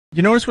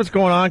You notice what's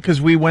going on?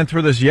 Because we went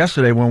through this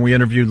yesterday when we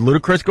interviewed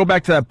Ludacris. Go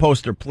back to that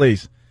poster,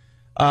 please.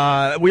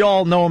 We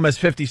all know him as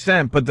 50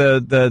 Cent, but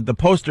the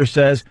poster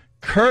says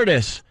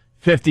Curtis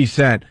 50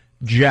 Cent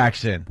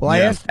Jackson. Well, I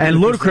asked and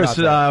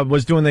Ludacris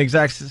was doing the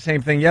exact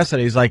same thing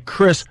yesterday. He's like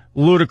Chris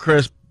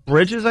Ludacris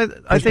Bridges, I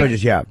think.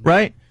 Bridges, yeah.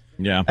 Right?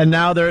 Yeah. And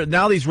now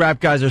these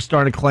rap guys are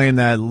starting to claim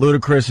that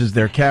Ludacris is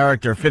their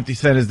character, 50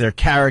 Cent is their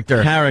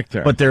character.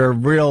 But their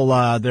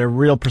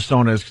real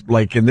persona is,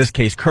 like in this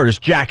case, Curtis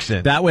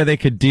Jackson. That way they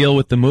could deal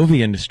with the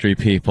movie industry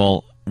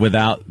people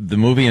without the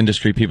movie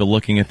industry people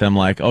looking at them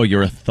like, oh,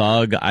 you're a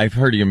thug. I've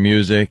heard your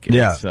music.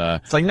 It's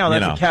like, no,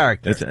 that's a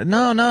character.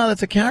 No,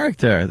 that's a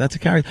character. That's a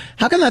character.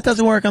 How come that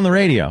doesn't work on the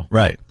radio?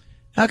 Right.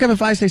 How come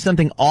if I say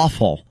something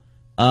awful,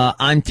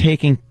 I'm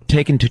taken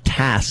to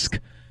task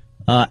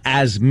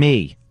as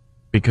me?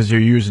 Because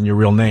you're using your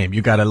real name.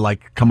 You got to,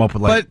 like, come up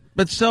with, like...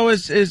 But so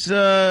is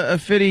a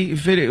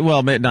Fitty,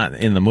 well, not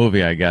in the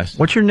movie, I guess.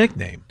 What's your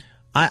nickname?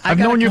 I've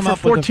known you for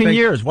 14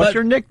 years. What's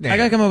your nickname? I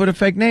got to come up with a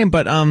fake name,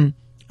 but I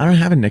don't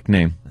have a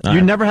nickname.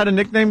 You never had a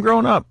nickname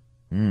growing up?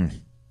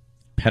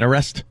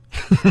 Pederast?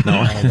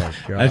 No.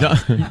 I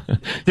don't.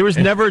 There was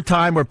never a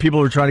time where people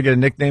were trying to get a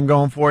nickname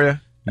going for you?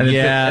 And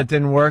it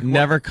didn't work?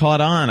 Never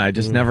caught on. I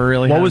just never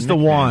really What had was a the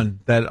nickname. one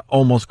that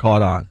almost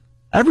caught on?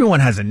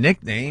 Everyone has a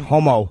nickname.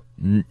 Homo.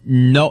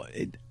 No.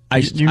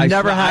 You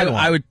never had one.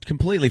 I would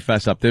completely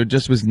fess up. There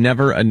just was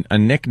never a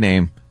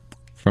nickname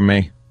for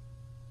me.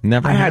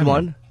 Never I had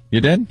one. You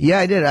did? Yeah,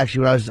 I did,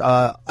 actually. When I was,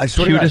 I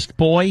sort of Cutest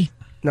boy?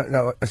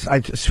 No,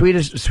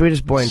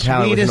 sweetest boy in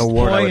town was an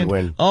award I would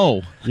win.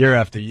 Oh. Year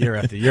after year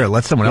after year.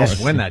 Let someone else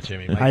win that,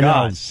 Jimmy. My I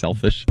God. know.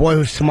 Selfish. Boy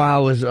whose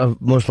smile was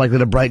most likely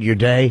to brighten your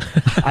day.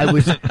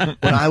 When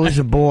I was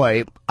a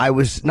boy, I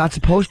was not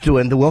supposed to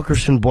win. The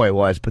Wilkerson boy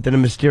was, but then a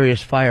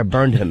mysterious fire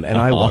burned him, and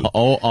I won.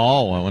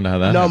 I wonder how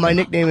that No, happened. my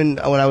nickname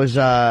when I was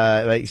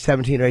like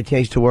 17 or 18, I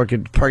used to work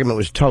at Pergamon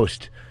was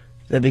Toast.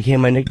 That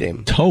became my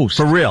nickname. Toast.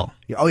 For real?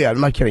 Oh, yeah,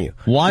 I'm not kidding you.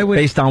 Why would...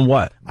 Based on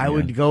what? I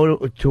would go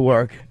to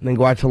work and then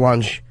go out to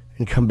lunch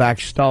and come back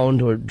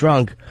stoned or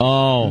drunk.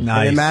 Oh,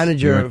 nice. And the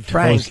manager,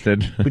 Frank,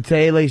 toasted. would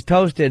say, hey, he's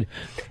toasted.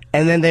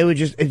 And then they would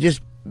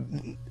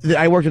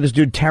I worked with this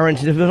dude,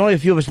 Terrence, and there was only a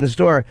few of us in the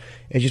store.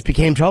 It just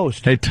became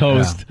Toast. Hey,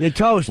 Toast. Yeah,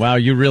 Toast. Wow,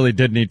 you really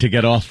did need to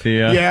get off the...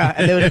 Yeah,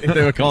 and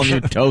they were calling you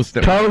Toast.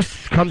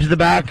 Toast, come to the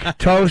back,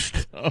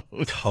 Toast.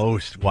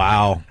 Toast.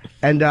 Wow.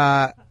 And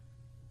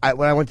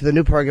when I went to the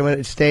new program,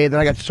 it stayed. Then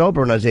I got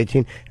sober when I was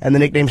 18, and the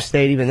nickname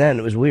stayed even then.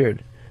 It was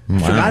weird. Wow.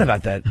 Forgot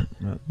about that.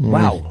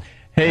 Wow.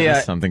 Hey,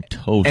 something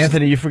Toast.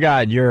 Anthony, you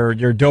forgot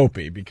you're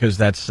dopey because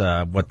that's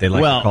what they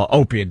like to call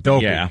Opie and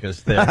Dopey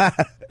because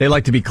they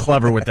like to be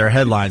clever with their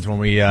headlines when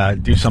we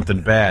do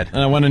something bad.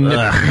 And I want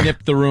to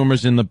nip the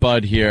rumors in the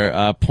bud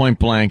here. Point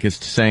Blank is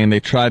saying they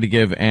tried to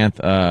give Anth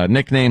a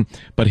nickname,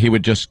 but he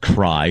would just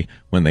cry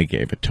when they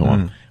gave it to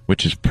him,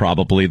 which is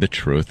probably the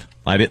truth.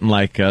 I didn't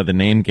like the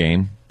name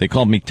game. They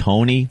called me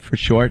Tony for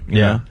short. You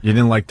know? You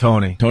didn't like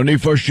Tony. Tony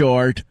for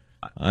short.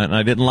 And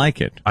I didn't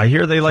like it. I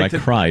hear they like I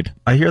cried.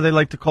 I hear they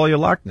like to call you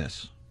Loch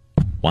Ness.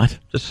 What?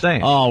 Just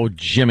saying. Oh,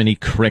 Jiminy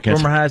Cricket.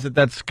 Rumor has it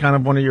that's kind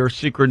of one of your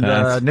secret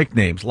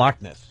nicknames, Loch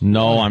Ness.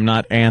 No, I'm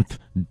not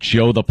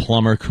Joe the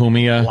Plumber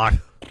Cumia. Loch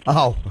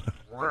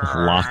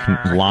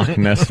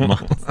Ness.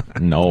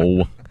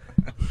 No.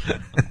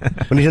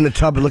 When he's in the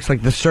tub, it looks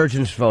like the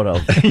surgeon's photo.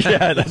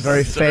 Yeah, that's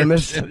very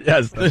famous.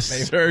 Yes, the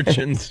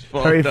surgeon's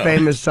photo. Very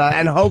famous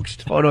and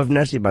hoaxed photo of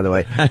Nessie, by the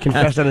way.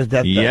 Confessed on his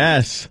deathbed.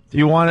 Yes. Do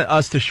you want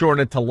us to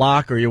shorten it to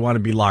Loch, or you want to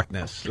be Loch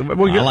Ness? I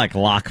like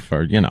Loch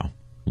for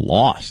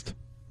lost.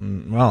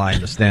 Well, I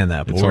understand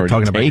that, but It's we're already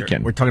talking taken.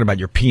 about we're talking about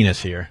your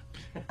penis here.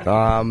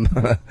 I'm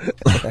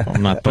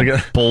not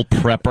the bull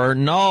prepper.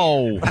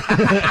 No.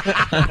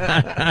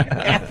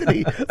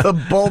 Anthony,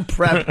 the bull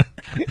prep.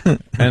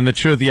 And the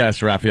truth,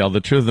 yes, Raphael, the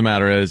truth of the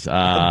matter is,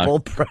 bull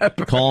prep.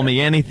 Call me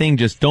anything,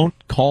 just don't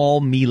call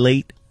me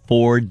late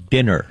for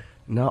dinner.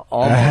 No,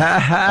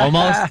 almost.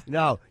 Almost?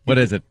 No. What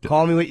is it?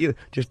 Call me what you,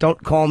 just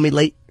don't call me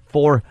late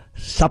for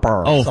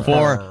supper. Oh, supper.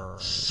 for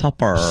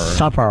supper.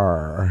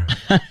 Supper.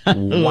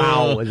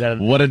 Wow. Is that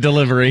what a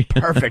delivery.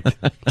 Perfect.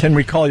 Can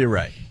we call you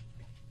Ray?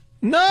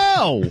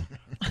 No.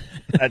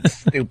 That's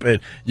stupid.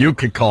 You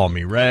could call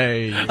me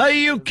Ray. Oh,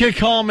 you can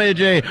call me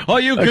Jay. Oh,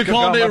 you can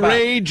call me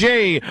Ray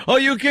J. Oh,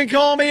 you can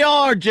call me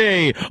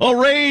RJ.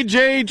 Oh, Ray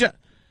J.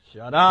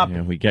 Shut up.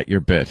 Yeah, we get your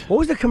bit. What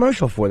was the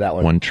commercial for that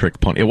one? One trick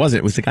pony. It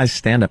wasn't. It was the guy's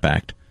stand-up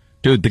act.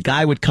 Dude, the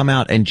guy would come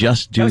out and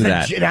just do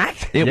that. An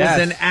act? It Yes.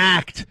 was an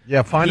act.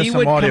 Yeah, find us some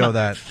would audio come of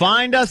that.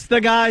 Find us the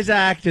guy's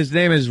act. His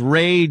name is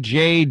Ray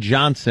J.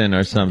 Johnson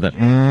or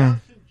something.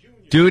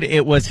 Dude,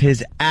 it was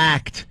his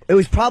act. It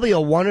was probably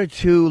a 1 or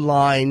 2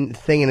 line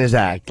thing in his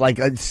act, like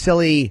a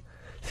silly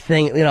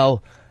thing,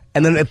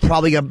 and then it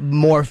probably got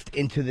morphed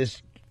into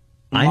this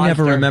monster. I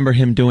never remember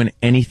him doing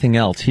anything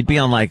else. He'd be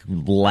on like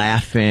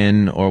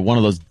Laugh-In or one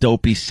of those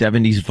dopey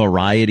 70s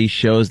variety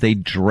shows. They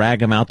drag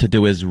him out to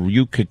do his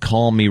You Could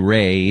Call Me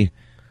Ray.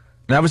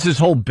 That was his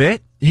whole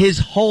bit? his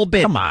whole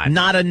bit. Come on.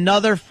 Not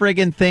another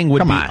friggin' thing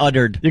would be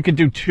uttered. You could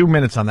do 2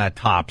 minutes on that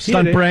tops.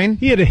 Stunt brain?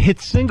 He had a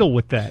hit single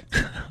with that.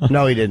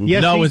 No, he didn't.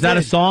 Yes, no, he was that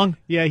a did. song?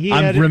 Yeah, he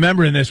I'm had it.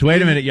 remembering this.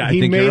 Wait a minute. Yeah, I He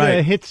think made you're right.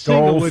 a hit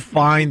single Go with.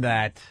 find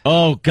that.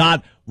 Oh,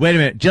 God. Wait a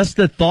minute. Just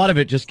the thought of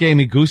it just gave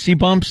me goosey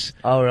bumps.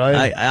 Oh,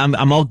 really?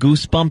 I'm all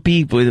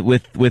goosebumpy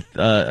with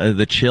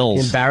the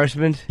chills.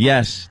 Embarrassment?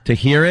 Yes. To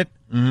hear it,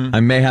 I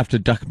may have to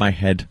duck my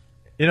head.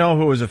 You know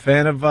who was a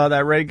fan of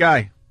that Ray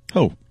guy?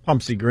 Who?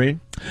 Pumpsy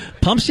Green.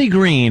 Pumpsy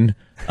Green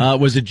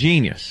was a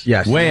genius.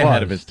 Yes, way he ahead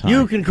was. of his time.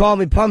 You can call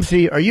me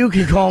Pumpsy or you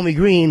can call me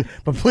Green,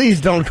 but please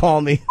don't call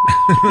me.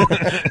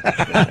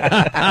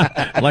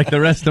 Like the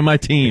rest of my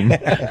team.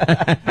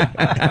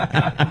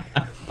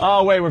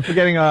 Oh, wait, we're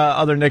forgetting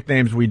other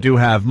nicknames we do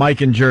have.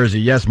 Mike in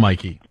Jersey. Yes,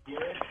 Mikey.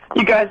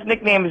 You guys'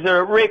 nicknames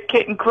are Rick,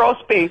 Kit, and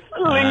Crawlspace.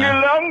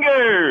 Linger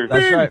longer.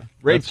 That's right.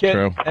 Ray That's Kit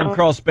true. and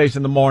Crawl Space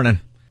in the morning.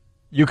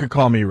 You could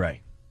call me Ray.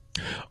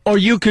 Or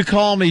you could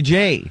call me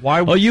Jay. Why-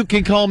 Or you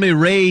can call me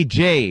Ray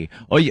J.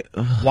 Or you,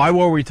 Why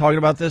were we talking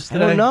about this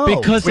today? don't know.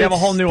 because We have it a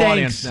whole new stinks.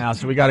 audience now,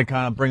 so we got to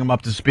kind of bring them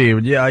up to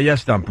speed. Yeah,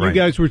 yes, Dump You Brain.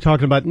 guys were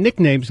talking about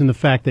nicknames and the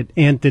fact that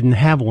Ant didn't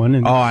have one,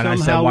 and Oh, and I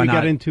somehow said, why we got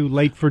not? into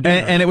late for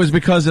dinner. And it was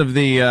because of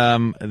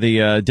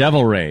the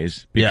Devil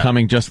Rays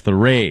becoming just the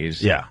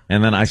Rays. Yeah.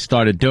 And then I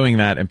started doing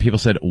that, and people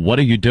said, "What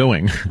are you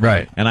doing?"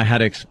 Right. And I had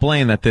to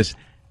explain that this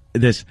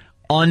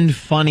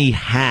unfunny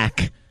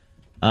hack.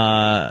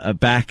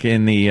 Back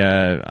in the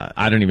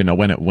I don't even know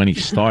when he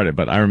started,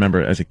 but I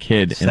remember as a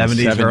kid in the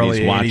 70s, 70s early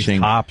 80s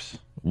watching tops.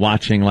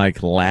 watching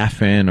like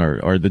Laugh-In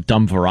or the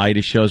dumb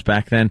variety shows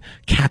back then.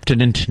 Captain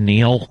and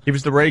Tennille. He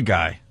was the Ray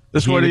guy.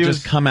 This is He what would he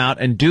just was. come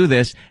out and do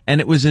this, and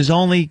it was this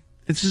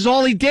is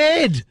all he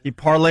did. He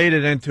parlayed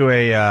it into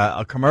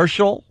a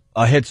commercial,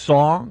 a hit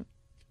song,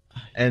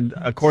 and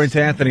according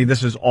to Anthony,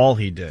 this is all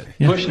he did.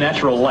 Bush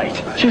Natural Light.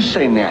 Just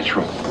say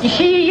natural. You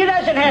see, you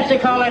doesn't have to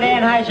call it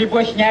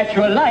Anheuser-Busch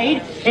Natural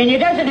Light, and you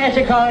doesn't have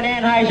to call it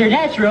Anheuser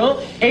Natural,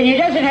 and you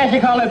doesn't have to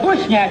call it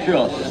Bush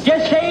Natural.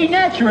 Just say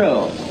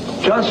natural.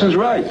 Johnson's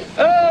right.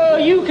 Oh,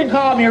 you can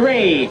call me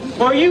Ray,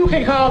 or you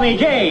can call me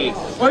Jay,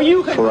 or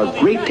you can For call a me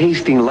great Ray.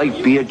 tasting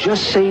light beer,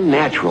 just say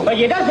natural. But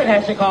you doesn't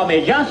have to call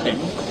me Johnson.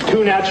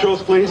 2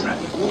 naturals, please.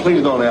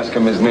 Please don't ask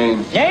him his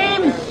name.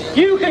 Name?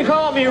 You can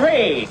call me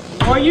Ray,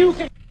 or you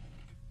can...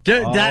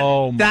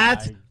 Oh, my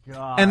that's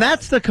God. and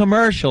that's the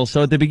commercial.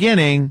 So at the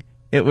beginning,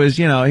 it was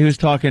he was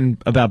talking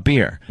about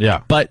beer.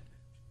 Yeah. But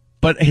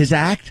his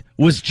act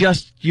was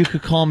just you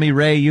could call me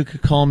Ray, you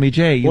could call me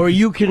Jay. Or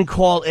you can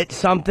call it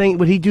something.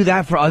 Would he do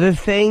that for other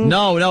things?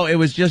 No, it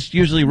was just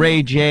usually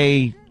Ray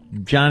J,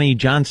 Johnny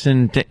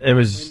Johnson. It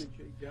was.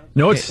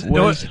 No, it's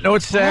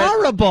sad.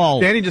 Horrible.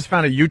 Danny just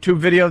found a YouTube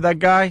video of that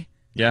guy.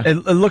 Yeah.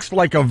 It looks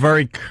like a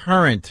very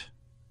current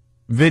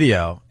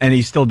video, and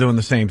he's still doing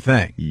the same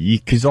thing.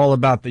 He's all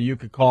about the "you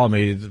could call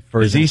me"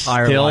 for Is his he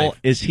entire still life.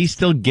 is he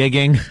still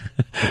gigging?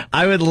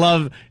 I would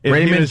love if he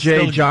Raymond was J.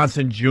 still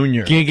Johnson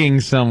Jr.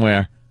 gigging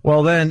somewhere.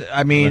 Well, then,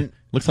 I mean,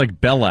 Looks like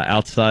Bella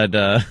outside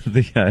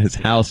his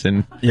house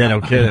in yeah, no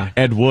kidding.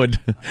 Ed Wood.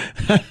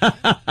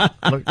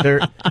 Look, there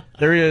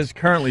he is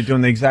currently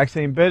doing the exact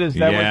same bit. Is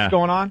that Yeah. what's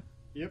going on?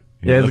 He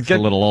Yeah, looks get-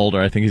 a little older.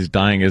 I think he's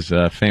dyeing his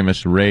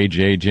famous Ray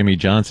J. Jimmy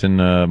Johnson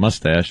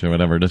mustache or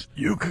whatever it is.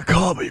 You could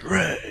call me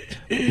Ray.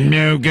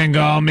 You can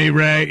call me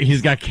Ray.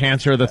 He's got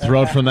cancer of the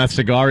throat from that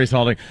cigar he's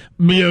holding.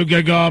 You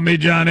can call me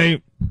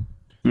Johnny.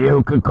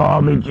 You could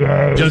call me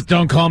Jay. Just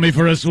don't call me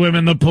for a swim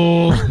in the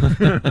pool.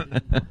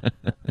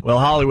 Well,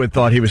 Hollywood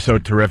thought he was so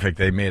terrific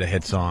they made a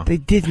hit song. They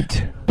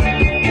didn't.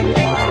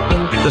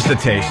 Just a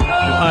taste.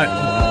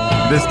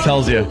 This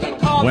tells you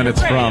when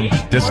it's from.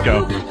 Disco.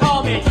 You can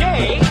call me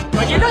Jay,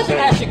 but you doesn't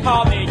have to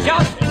call me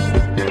Johnson.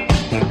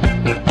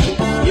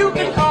 You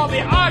can call me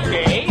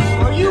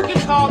RJ, or you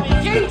can call me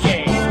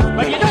JJ,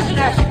 but you doesn't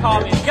have to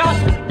call me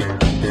Johnson.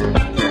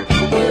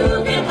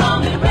 You can call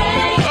me Ray.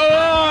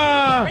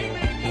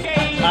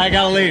 I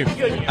gotta leave.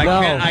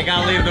 I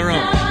gotta leave the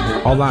room.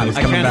 Hold on, he's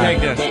I coming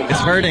can't back. take this. It's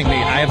hurting me.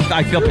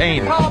 I feel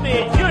pain. Call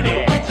me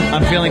Junior.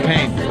 I'm feeling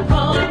pain.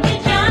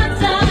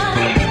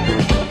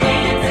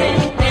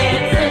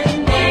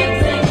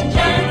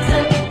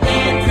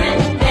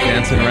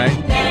 Dancing,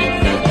 right?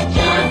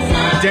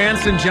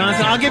 Dancing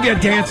Johnson. I'll give you a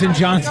Dancing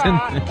Johnson.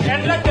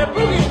 And let the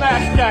boogie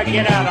master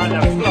get out on the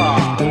floor.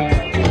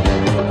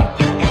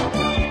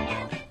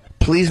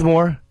 Please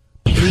more.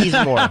 Please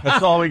more.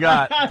 That's all we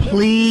got.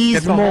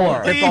 Please Get the more.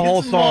 Whole, get the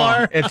whole Please song.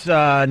 more. It's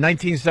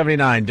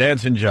 1979,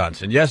 Dancing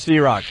Johnson. Yes,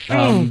 D-Rock.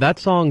 That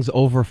song's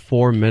over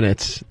 4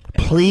 minutes.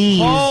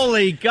 Please.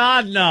 Holy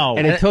God, no.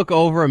 And it took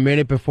over a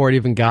minute before it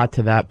even got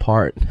to that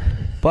part.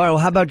 But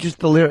how about just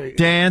the lyric?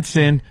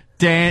 Dancing.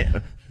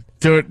 Dude,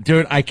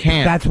 I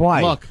can't. That's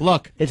why.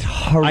 Look. It's I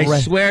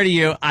horrendous. swear to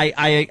you,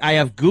 I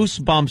have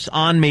goosebumps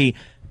on me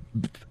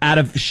out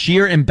of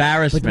sheer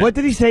embarrassment. But what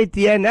did he say at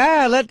the end?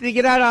 Let me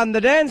get out on the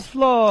dance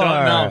floor.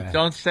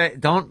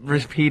 Don't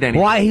repeat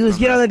anything. Why? He was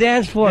getting on the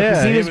dance floor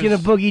because he was going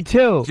to boogie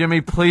too. Jimmy,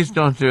 please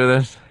don't do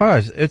this.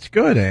 Oh, it's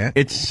good, Ant.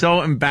 It's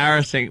so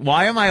embarrassing.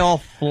 Why am I all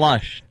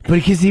flushed?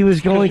 Because he was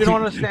going You to.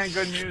 don't understand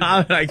good music.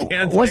 I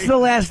can't. What's the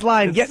last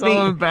line? Get so me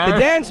the embarrassing.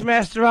 dance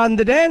master on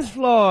the dance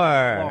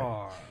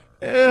floor.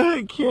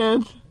 I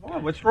can't.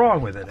 What's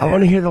wrong with it? I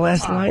want to hear the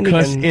last line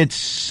Because again. it's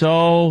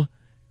so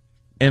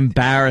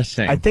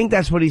embarrassing. I think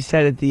that's what he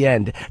said at the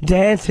end.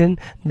 Dancing,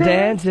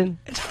 dancing.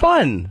 It's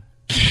fun.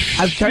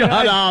 Shut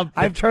up.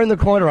 I've turned the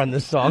corner on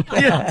this song.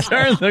 Yeah,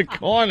 turn the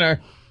corner.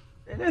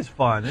 It is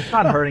fun. It's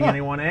not hurting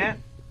anyone, Ant.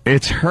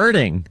 It's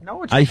hurting.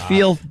 No, it's I not.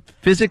 feel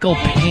physical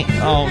pain.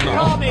 Oh, no.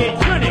 Call me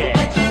Judy.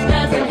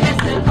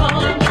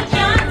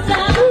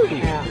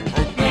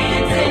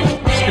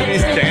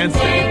 Jimmy's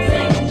dancing.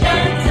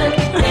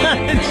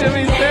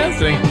 Jimmy's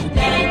dancing.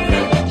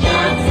 Man,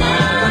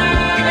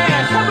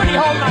 somebody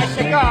hold my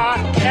cigar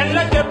and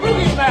let the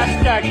boogie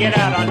master get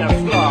out on the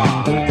floor.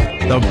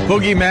 The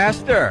Boogie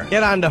Master.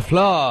 Get on the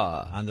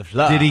floor. On the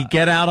floor. Did he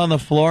get out on the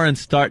floor and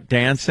start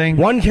dancing?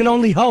 One can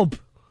only hope.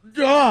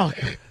 Oh,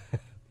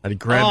 And he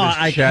grabbed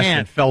I his chest can't.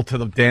 and fell to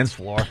the dance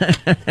floor.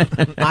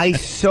 I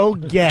so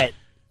get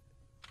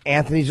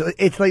Anthony's.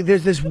 It's like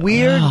there's this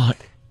weird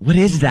what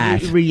is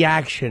that?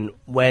 reaction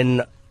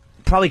when.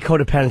 Probably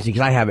codependency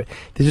because I have it.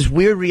 There's this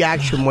weird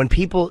reaction when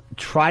people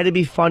try to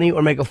be funny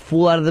or make a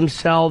fool out of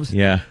themselves.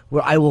 Yeah.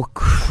 Where I will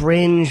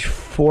cringe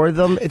for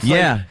them. It's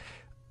Yeah.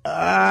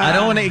 I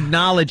don't want to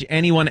acknowledge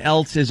anyone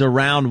else is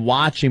around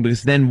watching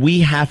because then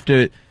we have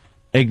to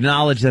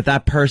acknowledge that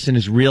that person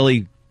is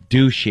really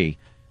douchey.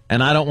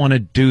 And I don't want to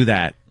do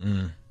that.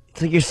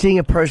 It's like you're seeing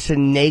a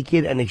person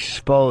naked and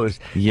exposed.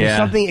 Yeah. There's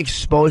something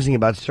exposing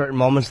about certain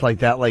moments like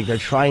that. Like they're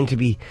trying to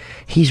be,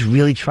 he's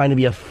really trying to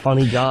be a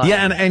funny guy.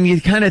 Yeah, and you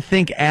kind of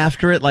think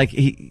after it like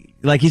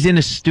he's in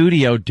a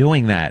studio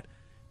doing that.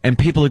 And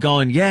people are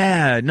going,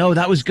 yeah, no,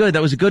 that was good.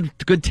 That was a good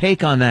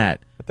take on that.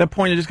 At that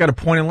point, you just got to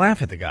point and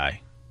laugh at the guy.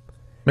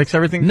 Makes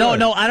everything No, good.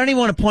 no, I don't even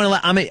want to point out.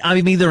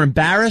 I'm either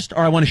embarrassed or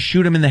I want to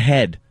shoot him in the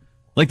head.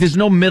 Like there's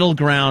no middle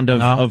ground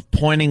of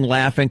pointing,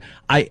 laughing.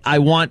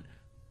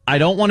 I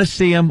don't want to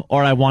see him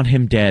or I want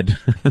him dead.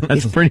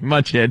 That's pretty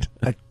much it.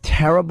 A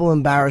terrible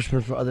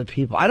embarrassment for other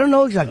people. I don't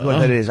know exactly what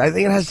that is. I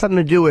think it has something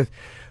to do with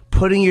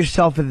putting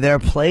yourself in their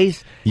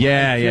place.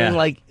 Yeah, and feeling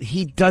like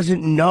he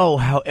doesn't know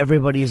how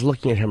everybody is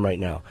looking at him right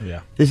now.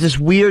 Yeah. There's this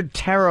weird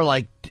terror,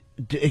 like,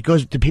 it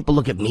goes, do people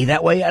look at me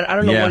that way? I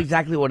don't know Yeah.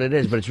 exactly what it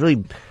is, but it's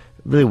really,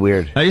 really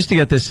weird. I used to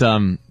get these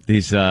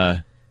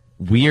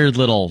weird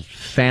little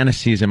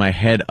fantasies in my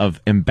head of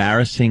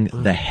embarrassing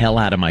the hell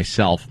out of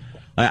myself.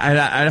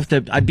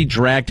 I'd be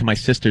dragged to my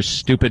sister's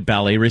stupid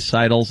ballet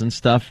recitals and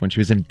stuff when she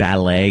was in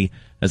ballet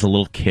as a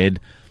little kid.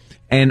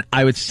 And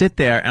I would sit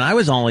there and I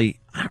was only,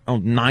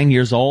 9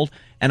 years old.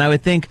 And I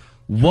would think,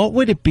 what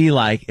would it be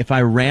like if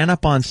I ran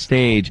up on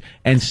stage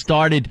and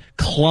started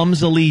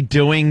clumsily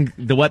doing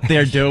what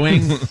they're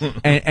doing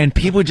and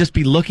people would just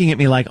be looking at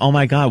me like, oh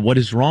my God, what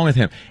is wrong with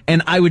him?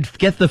 And I would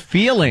get the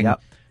feeling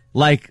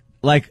like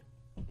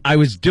I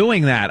was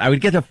doing that. I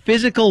would get a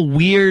physical,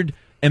 weird,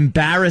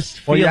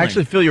 embarrassed Well, feeling. you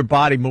actually feel your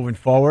body moving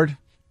forward.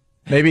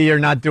 Maybe you're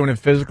not doing it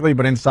physically,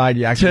 but inside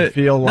you actually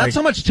feel like... Not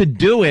so much to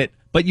do it,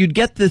 but you'd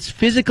get this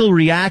physical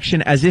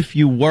reaction as if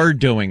you were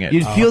doing it.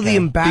 You'd feel the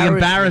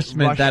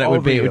embarrassment rush that it would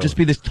over be. It you. would just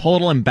be this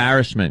total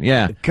embarrassment.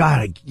 Yeah.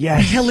 God, yes.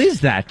 What the hell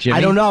is that, Jimmy?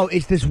 I don't know.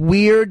 It's this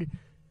weird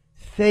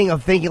thing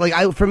of thinking,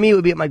 like, for me, it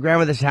would be at my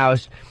grandmother's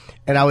house,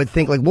 and I would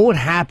think, like, what would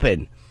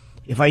happen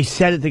if I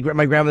said at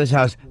my grandmother's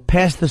house,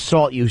 pass the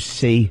salt, you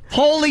see?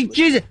 Holy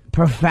Jesus.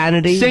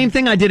 Profanity. Same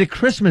thing I did at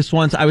Christmas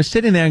once. I was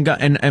sitting there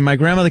and my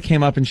grandmother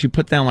came up and she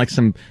put down like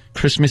some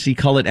Christmassy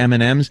colored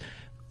M&Ms.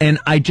 And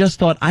I just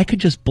thought I could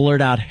just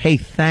blurt out, hey,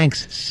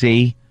 thanks,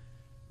 C.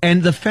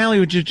 And the family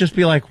would just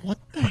be like, what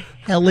the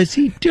hell is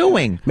he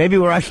doing? Maybe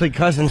we're actually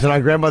cousins and our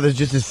grandmother's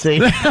just a C.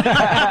 But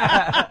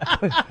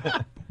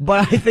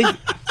I think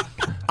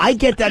I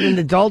get that in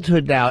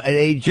adulthood now at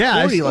age 40.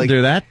 I still like,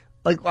 do that.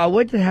 Like,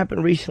 what did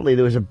happen recently?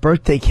 There was a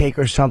birthday cake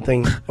or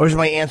something. Or it was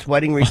my aunt's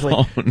wedding recently.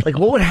 Oh, no. Like,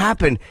 what would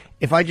happen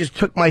if I just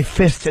took my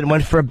fist and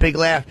went for a big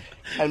laugh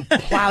and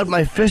plowed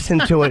my fist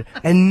into it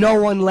and no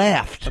one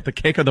laughed? The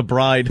cake or the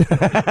bride.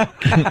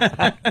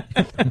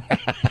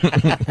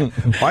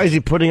 Why is he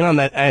putting on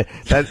that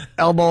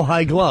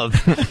elbow-high glove?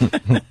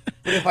 But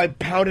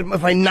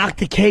if I knocked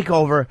the cake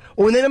over,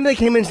 or when they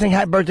came in saying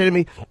happy birthday to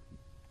me,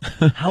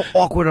 how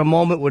awkward a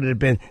moment would it have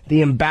been?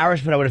 The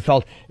embarrassment I would have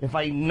felt if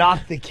I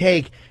knocked the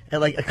cake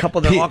and like a couple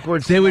of the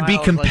awkward They would be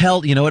smiles,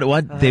 compelled, you know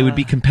what? They would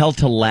be compelled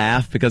to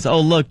laugh because, oh,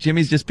 look,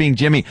 Jimmy's just being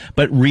Jimmy.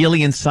 But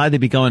really inside they'd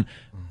be going,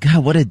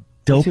 God, what a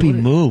dopey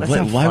move. that's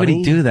not Why would he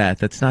funny. do that?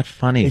 That's not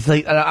funny. It's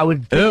like, I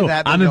would think Ew, of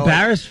that. I'm but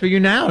embarrassed for you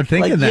now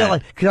thinking that. Yeah,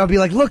 like, cause I'll be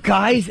like, look,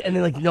 guys, and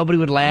then like nobody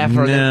would laugh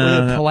or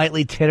No. they'd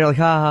politely titter, like,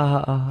 ha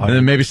ha ha ha. And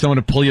then maybe someone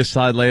would pull you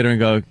aside later and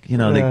go, you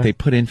know, they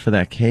put in for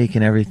that cake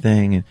and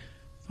everything. And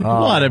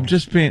what? I'm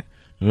just being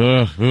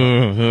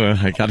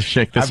I got to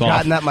shake this I've off.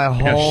 gotten that my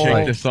Gotta whole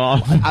shake this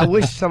off. I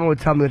wish someone would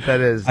tell me what that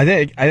is. I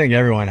think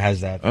everyone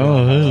has that.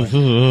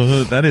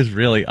 That is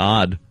really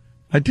odd.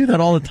 I do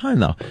that all the time,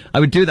 though. I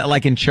would do that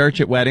like in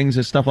church at weddings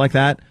and stuff like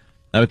that.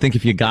 I would think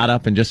if you got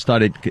up and just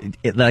started,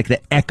 like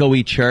the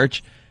echoey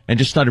church, and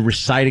just started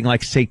reciting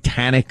like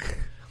satanic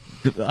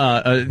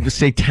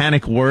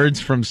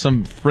words from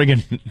some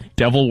friggin'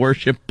 devil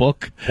worship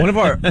book. One of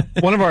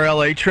our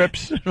LA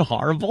trips.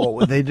 Horrible. What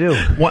would they do?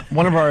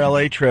 One of our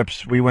LA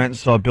trips, we went and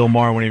saw Bill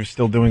Maher when he was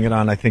still doing it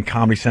on, I think,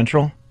 Comedy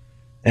Central.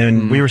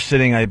 And we were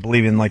sitting, I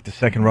believe, in like the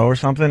second row or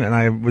something, and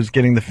I was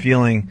getting the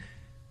feeling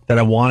that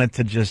I wanted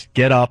to just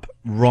get up,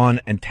 run,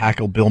 and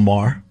tackle Bill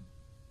Maher.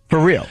 For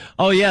real.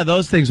 Oh yeah,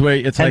 those things where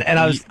it's like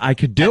I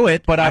could do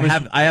it, but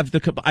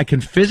I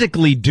can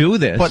physically do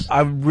this. But I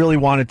really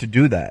wanted to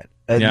do that.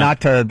 Not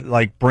to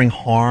like bring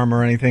harm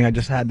or anything. I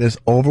just had this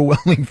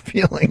overwhelming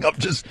feeling of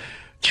just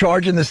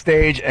charging the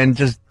stage and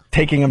just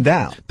taking him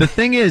down. The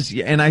thing is,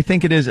 and I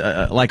think it is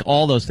like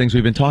all those things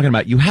we've been talking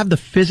about, you have the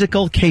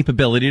physical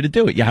capability to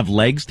do it. You have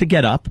legs to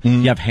get up,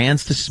 you have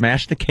hands to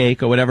smash the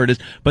cake or whatever it is,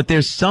 but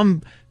there's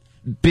some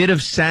bit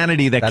of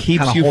sanity that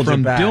keeps you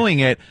from doing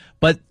it,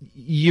 but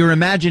your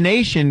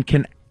imagination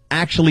can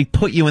actually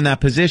put you in that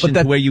position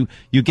where you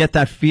get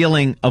that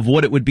feeling of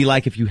what it would be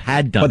like if you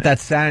had done it. But that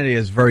sanity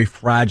is very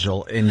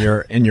fragile in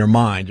your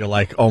mind. You're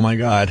like, oh my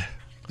God,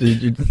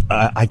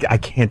 I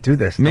can't do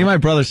this. Me and my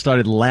brother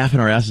started laughing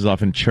our asses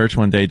off in church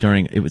one day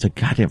it was a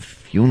goddamn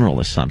funeral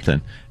or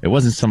something. It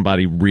wasn't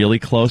somebody really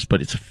close,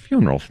 but it's a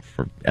funeral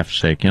for F's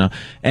sake, you know.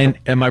 And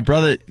my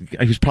brother,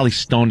 he was probably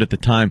stoned at the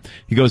time.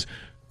 He goes,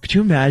 could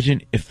you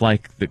imagine if,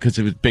 like, because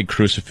it was big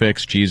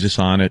crucifix, Jesus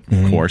on it,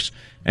 of course,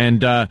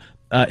 and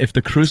if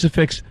the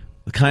crucifix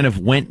kind of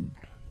went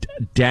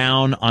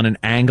down on an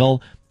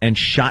angle and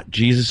shot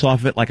Jesus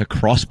off it like a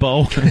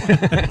crossbow,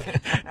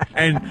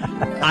 and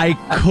I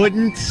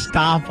couldn't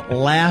stop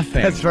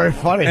laughing. That's very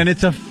funny. And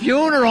it's a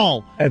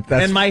funeral,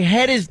 and my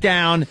head is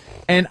down.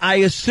 And I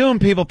assume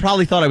people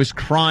probably thought I was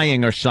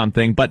crying or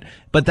something, but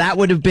that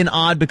would have been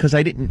odd because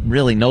I didn't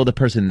really know the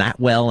person that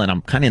well, and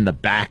I'm kind of in the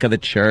back of the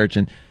church,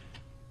 and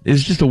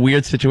it's just a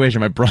weird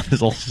situation. My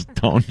brother's all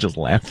stoned, just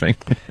laughing.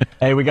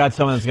 Hey, we got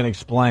someone that's going to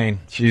explain.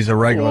 She's a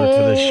regular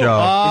to the show.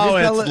 Oh,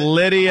 it's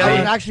Lydia.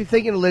 I was actually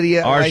thinking of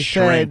Lydia. Our I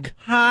shrink. Said,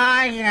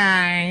 Hi,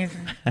 guys.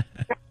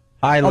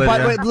 Hi, Lydia. by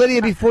the way,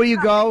 Lydia, before you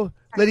go,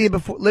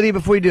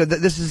 before you do,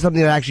 this is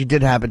something that actually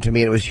did happen to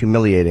me, and it was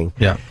humiliating.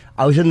 Yeah.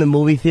 I was in the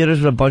movie theaters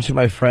with a bunch of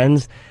my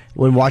friends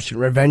when watching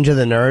Revenge of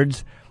the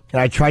Nerds,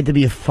 and I tried to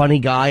be a funny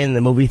guy in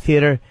the movie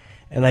theater,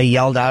 and I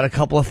yelled out a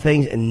couple of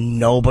things, and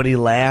nobody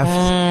laughed.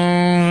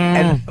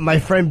 And my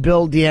friend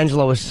Bill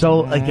D'Angelo was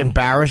so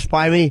embarrassed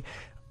by me.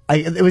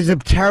 It was a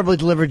terribly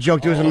delivered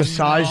joke. There was a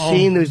massage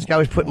scene. This guy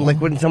was putting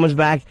liquid in someone's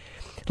back.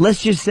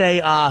 Let's just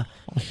say,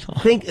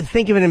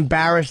 think of an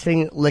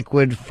embarrassing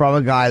liquid from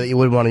a guy that you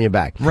wouldn't want on your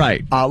back.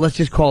 Right. Let's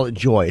just call it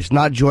joy. It's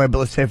not joy, but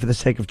let's say for the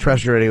sake of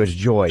treasure, it was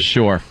joy.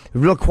 Sure.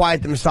 Real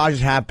quiet. The massage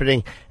is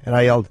happening, and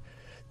I yelled,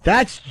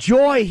 "That's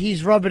joy.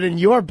 He's rubbing in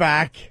your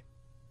back."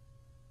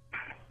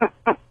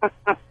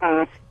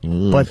 But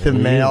the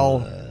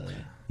male,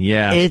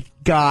 it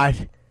got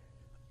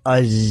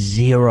a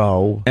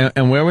 0.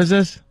 And where was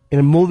this? In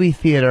a movie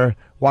theater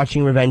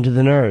watching Revenge of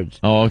the Nerds.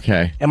 Oh,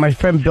 okay. And my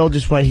friend Bill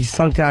just went, he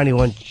sunk down, he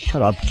went,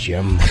 "Shut up,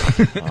 Jim."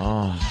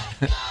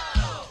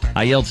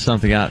 I yelled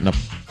something out in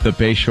the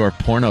Bayshore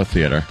Porno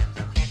Theater.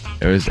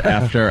 It was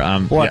after...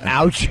 What,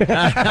 ouch? What's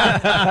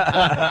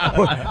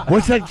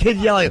that kid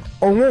yelling?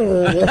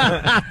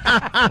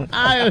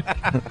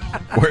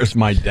 Where's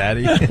my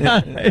daddy?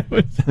 It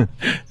was,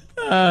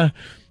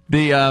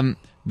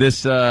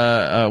 this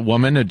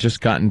woman had just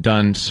gotten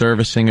done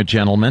servicing a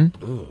gentleman,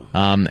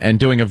 and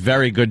doing a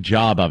very good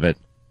job of it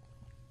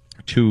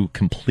to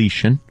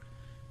completion.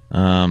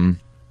 And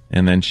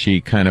then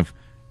she kind of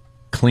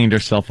cleaned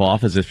herself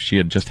off as if she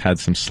had just had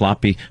some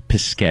sloppy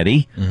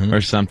pischetti or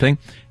something.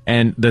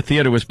 And the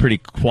theater was pretty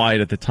quiet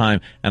at the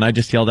time, and I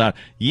just yelled out,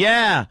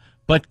 "Yeah,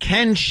 but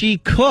can she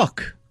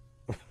cook?"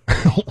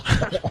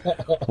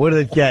 What did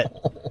it get?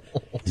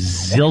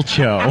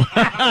 Zilcho.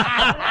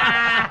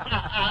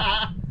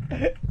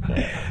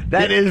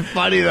 That is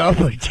funny, though.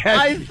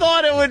 I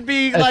thought it would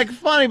be like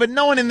funny, but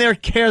no one in there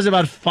cares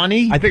about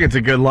funny. I think it's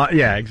a good line.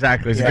 Yeah,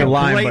 exactly. It's a good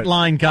line. Great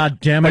line,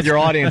 goddammit. But your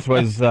audience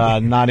was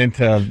not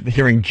into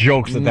hearing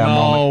jokes at that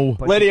moment.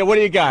 Lydia, what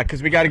do you got?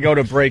 Because we got to go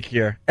to break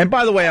here. And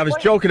by the way, I was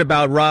joking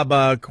about Rob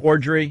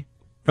Corddry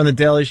from The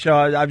Daily Show.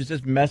 I was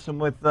just messing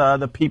with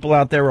the people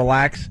out there.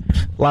 Relax.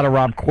 A lot of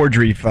Rob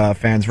Corddry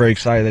fans very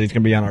excited that he's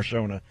going to be on our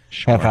show in a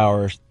half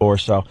hour or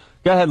so.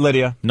 Go ahead,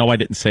 Lydia. No, I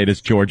didn't say it.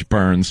 It's George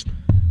Burns.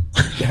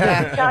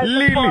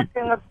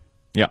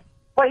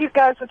 What you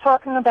guys are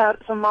talking about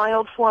is a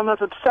mild form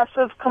of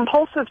obsessive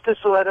compulsive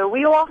disorder.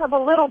 We all have a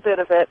little bit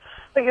of it,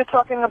 but you're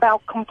talking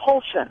about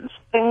compulsions,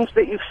 things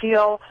that you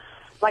feel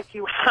like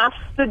you have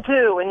to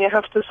do, and you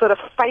have to sort of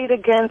fight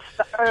against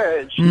the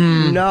urge.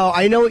 No,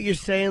 I know what you're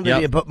saying,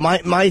 Lydia, but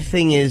my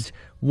thing is,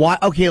 Why?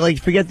 Okay, like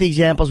forget the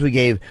examples we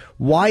gave.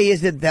 Why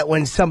is it that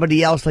when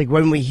somebody else, like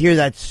when we hear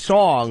that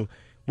song,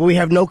 where we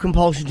have no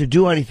compulsion to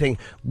do anything,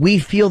 we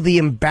feel the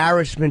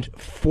embarrassment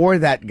for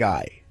that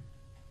guy?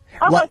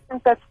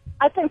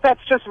 I think that's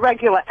just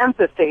regular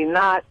empathy,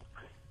 not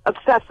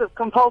obsessive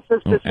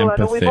compulsive disorder.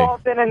 Empathy. We've all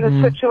been in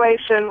the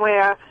situation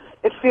where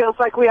it feels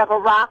like we have a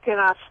rock in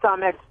our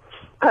stomach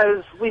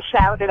because we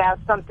shouted out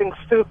something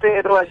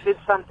stupid or did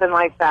something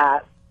like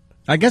that.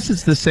 I guess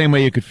it's the same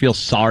way you could feel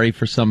sorry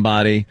for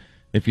somebody.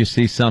 If you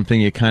see something,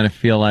 you kind of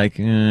feel like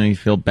you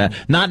feel bad.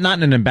 Not in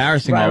an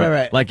embarrassing way.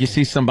 Right. Like you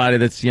see somebody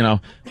that's, a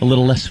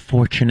little less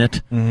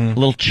fortunate, a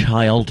little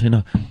child in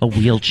a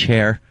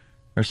wheelchair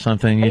or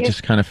something. You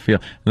just kind of feel.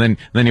 And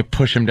then you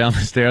push him down the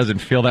stairs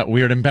and feel that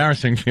weird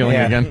embarrassing feeling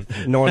again.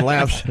 No one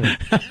laughs.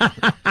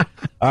 All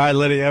right,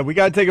 Lydia, we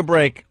got to take a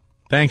break.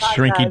 Thanks, Bye,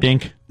 Shrinky guys.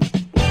 Dink.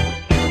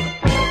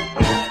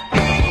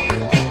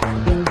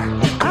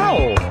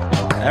 Ow!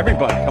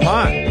 Everybody, come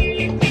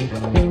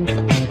on.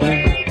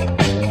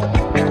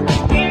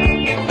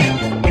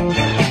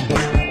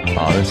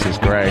 Oh, this is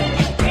great.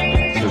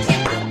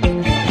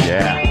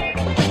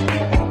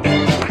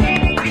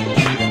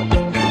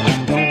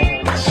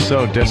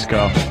 So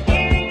disco.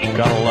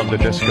 Gotta love the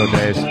disco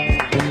days.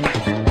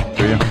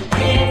 Do you?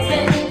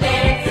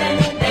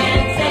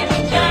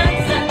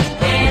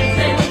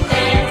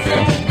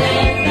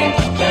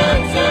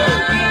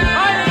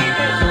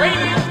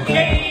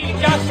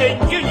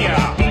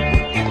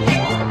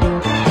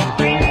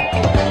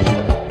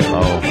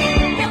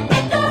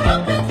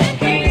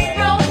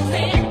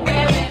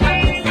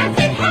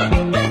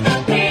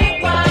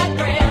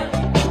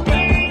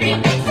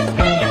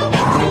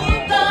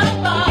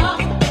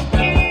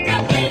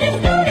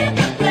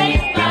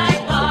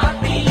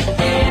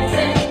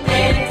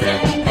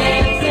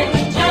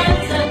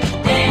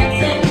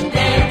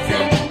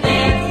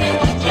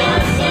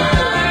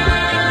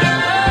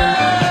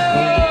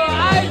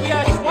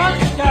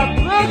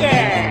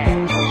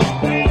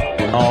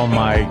 Oh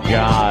my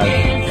God.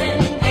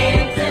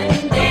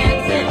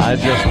 I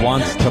just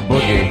wants to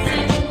boogie.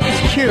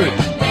 It's cute.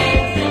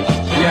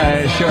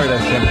 Yeah, sure it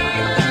is.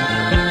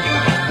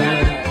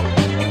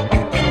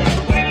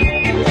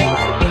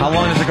 How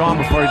long has it gone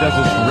before he does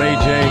this Ray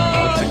J?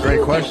 That's a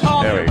great question.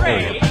 There we go.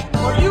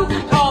 Or you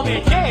can call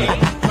me Jay,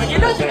 but you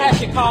doesn't have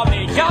to call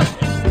me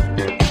Justin.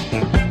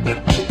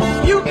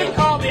 You can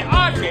call me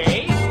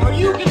RJ, or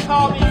you can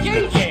call me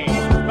JJ,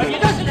 but you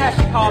doesn't have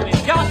to call me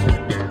Justin.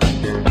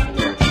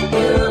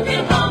 You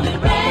can call me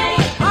Ray.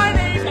 My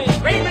name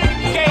is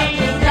Raymond J.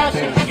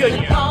 Johnson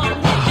Jr.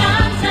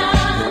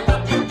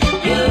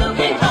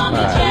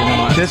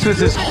 This was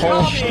his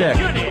whole shtick.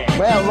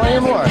 Well,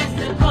 learn more.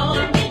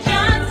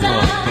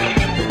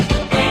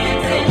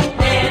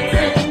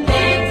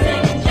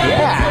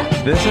 Yeah.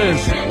 This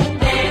is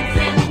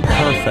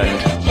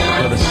perfect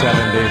for the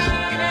 70s.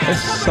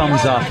 This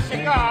sums up.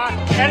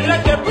 And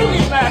let the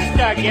boogie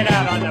master get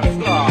out on the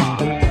floor.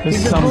 This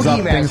He's a sums up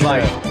boogie things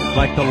master.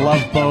 like the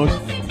Love Boat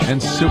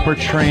and Super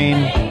Train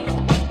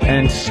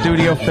and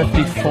Studio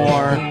 54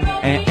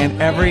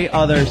 and every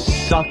other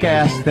suck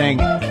ass thing.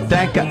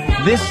 Thank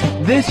God.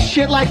 This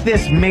shit like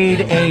this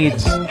made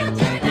AIDS.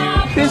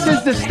 This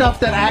is the stuff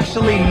that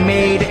actually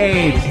made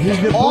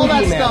AIDS. the All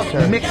that boogie stuff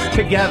master. mixed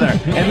together,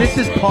 and this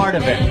is part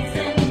of it.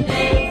 The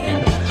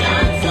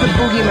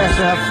Boogie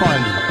Master have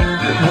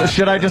fun.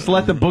 Should I just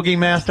let the Boogie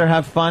Master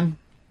have fun?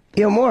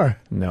 Yeah, more.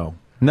 No.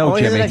 No,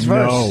 Only the Jimmy. next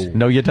verse.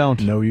 No, you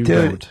don't. No, you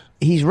Dude, don't.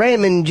 he's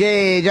Raymond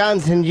J.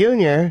 Johnson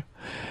Jr.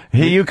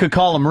 You could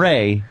call him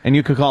Ray, and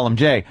you could call him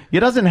Jay. You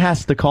doesn't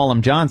have to call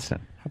him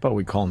Johnson. How about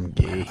we call him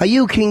gay? Or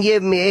you can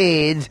give me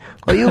AIDS,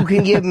 or you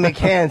can give me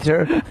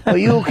cancer, or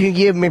you can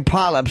give me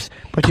polyps,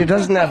 but you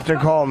doesn't have to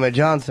call me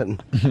Johnson.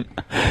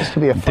 This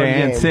could be a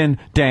fun game.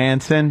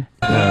 Dancing.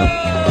 Oh,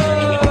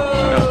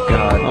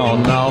 God. Oh,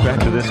 no.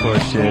 Back to this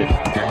horse shit.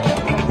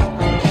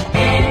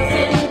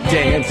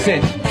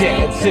 Dancing.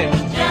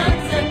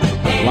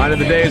 Line of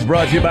the day is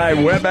brought to you by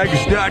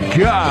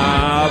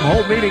WebEx.com.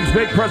 Hold meetings,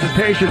 make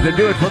presentations, and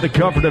do it for the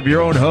comfort of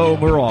your own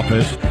home or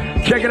office.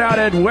 Check it out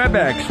at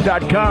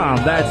WebEx.com.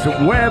 That's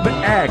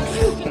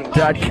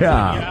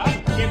WebEx.com.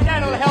 If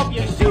that'll help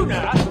you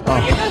sooner,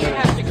 you doesn't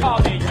have to call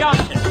me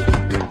Johnson.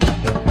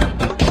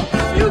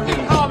 You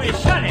can call me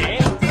Sonny,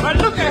 but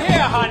look at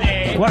here,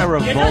 honey. What a You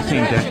revolting doesn't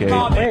have to decade.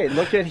 call me- Wait,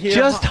 look at here.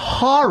 Just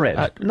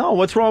horrid. No,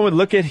 what's wrong with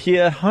look at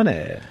here,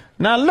 honey?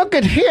 Now look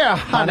at here,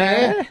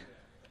 honey.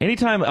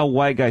 Anytime a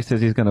white guy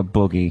says he's gonna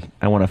boogie,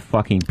 I want to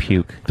fucking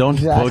puke. Don't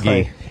Exactly.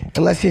 boogie.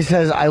 Unless he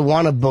says, I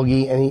want a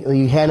boogie, and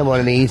you hand him one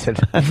and he eats it.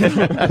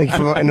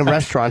 Like in a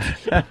restaurant.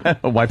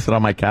 Wipes it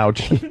on my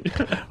couch.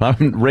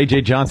 Ray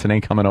J. Johnson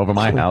ain't coming over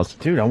my house.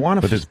 Dude, I want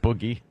to. With his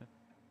boogie.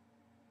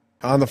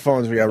 On the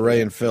phones, we got Ray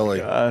in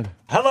Philly.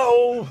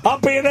 Hello,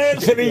 Opie and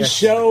Anthony's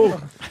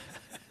show.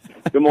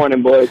 Good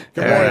morning, boys.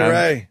 Good morning,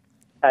 Ray.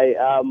 Hey,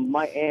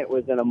 my aunt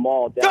was in a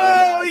mall down.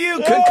 Oh, you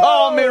can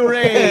call me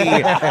Ray.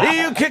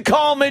 You can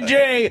call me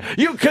Jay.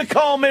 You can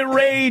call me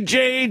Ray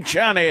J.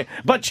 Johnny.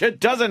 But you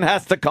doesn't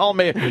have to call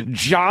me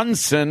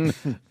Johnson.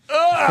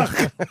 Oh!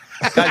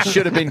 Guy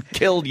should have been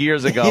killed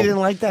years ago. You didn't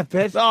like that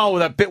bit? Oh,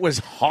 that bit was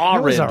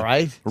horrid. It was all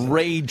right.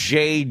 Ray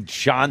J.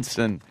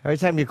 Johnson. Every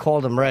time you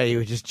called him Ray, he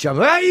would just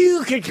jump. Hey,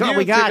 you can call.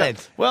 We got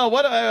it. Well,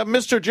 what,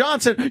 Mr.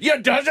 Johnson?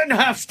 You doesn't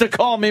have to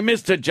call me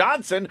Mr.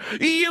 Johnson.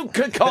 You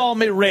could call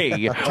me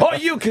Ray. Or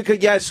you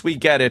could. Yes, we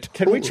get it.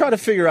 Can we try to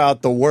figure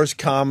out the worst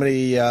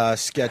comedy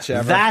sketch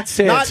ever? That's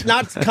it.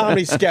 Not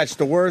comedy sketch.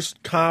 The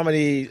worst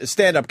comedy,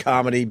 stand-up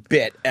comedy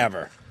bit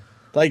ever.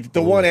 Like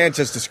the one Ant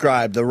just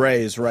described. The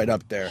Ray is right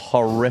up there.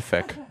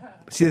 Horrific.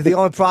 See, the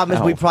only problem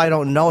is we probably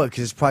don't know it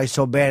because it's probably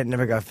so bad it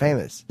never got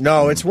famous.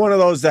 No, it's one of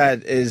those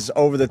that is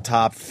over the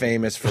top,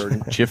 famous for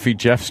Jiffy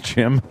Jeff's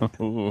Gym.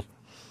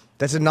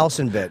 That's a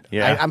Nelson bit.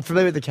 Yeah. I'm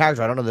familiar with the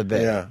character. I don't know the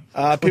bit.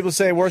 Yeah. People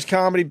say worst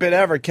comedy bit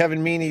ever.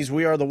 Kevin Meaney's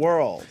 "We Are the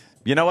World."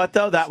 You know what,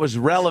 though? That was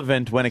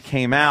relevant when it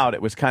came out.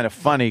 It was kind of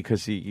funny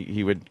because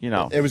he would, you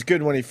know. It was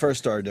good when he first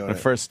started doing it. When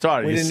it first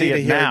started. We You didn't see need it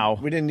to hear now.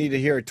 We didn't need to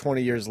hear it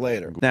 20 years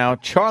later. Now,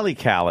 Charlie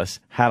Callas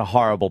had a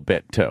horrible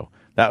bit, too.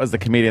 That was the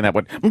comedian that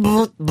would.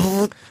 What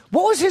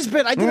was his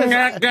bit?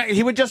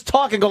 He would just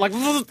talk and go like.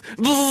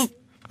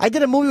 I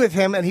did a movie with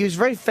him, and he was a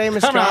very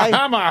famous guy.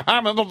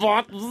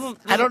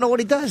 I don't know what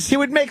he does. He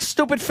would make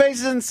stupid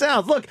faces and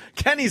sounds. Look,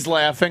 Kenny's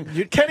laughing.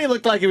 Kenny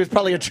looked like he was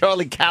probably a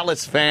Charlie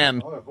Callas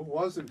fan. Oh, who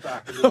wasn't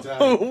back in the day?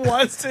 Who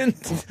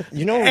wasn't?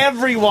 You know,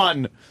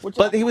 everyone.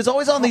 But he was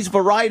always on these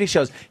variety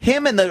shows.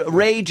 Him and the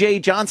Ray J.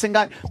 Johnson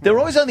guy, they were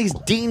always on these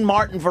Dean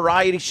Martin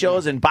variety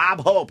shows and Bob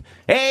Hope.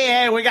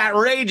 Hey, we got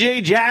Ray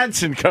J.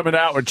 Johnson coming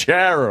out with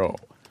Charo.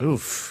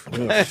 Oof.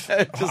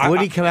 Would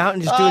he come out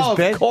and just do his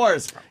bit? Of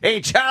course. Hey,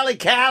 Charlie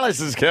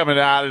Callas is coming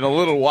out in a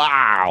little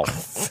while.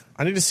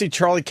 I need to see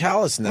Charlie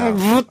Callas now.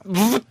 Was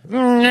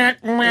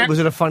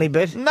it a funny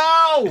bit?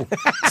 No!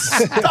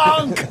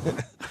 Stunk!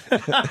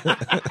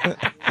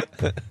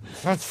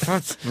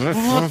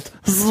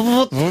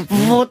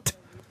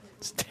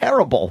 It's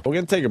terrible. We're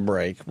going to take a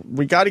break.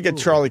 We got to get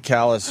Charlie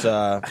Callas,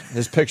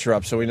 his picture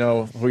up so we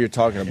know who you're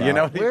talking about. You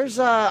know, where's,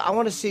 I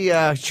want to see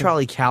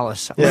Charlie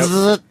Callas.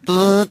 Yeah.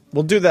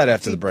 We'll do that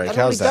after the break.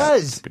 How's that?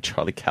 Does. But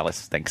Charlie Callas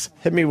stinks.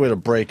 Hit me with a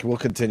break. We'll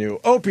continue.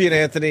 Opie and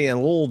Anthony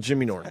and little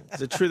Jimmy Norton.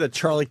 Is it true that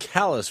Charlie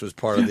Callas was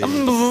part of the...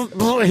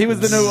 He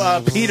was the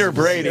new Peter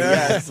Brady.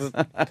 Yes.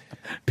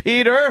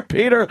 Peter.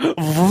 Do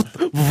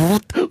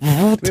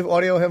we have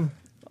audio of him?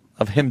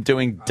 Of him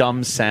doing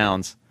dumb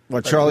sounds.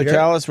 What, Charlie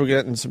Callas? We're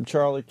getting some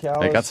Charlie Callas.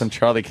 I got some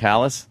Charlie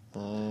Callas.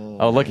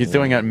 Oh, look, he's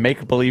doing a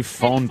make-believe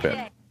phone bit.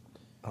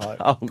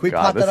 Oh, Can we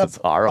God, pop this that up? is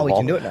horrible. Oh, we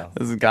can do it now.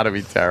 This has got to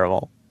be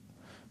terrible.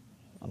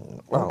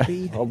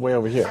 Opie. Oh, way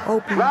over here.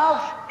 Opie.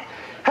 Ralph!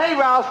 Hey,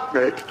 Ralph!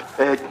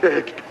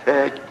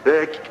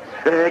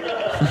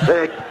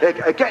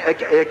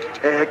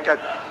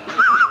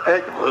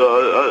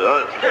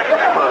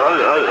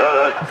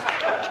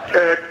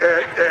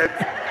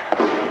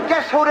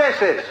 Guess who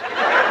this is?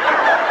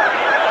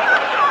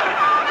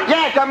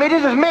 Yes, I mean,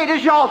 this is me. This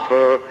is your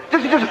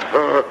This is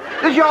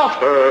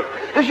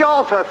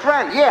your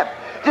friend. Yeah.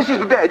 This is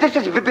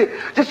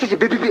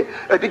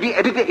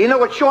you know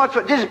what short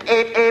for? This is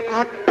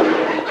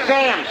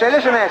Sam. Say,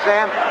 listen there,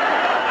 Sam.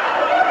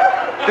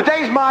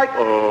 Today's my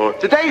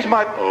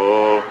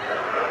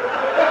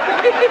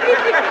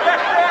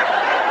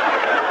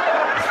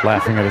He's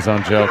laughing at his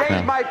own joke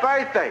Today's now. my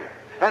birthday.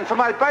 And for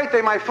my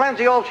birthday, my friends,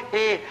 they all chipped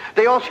in.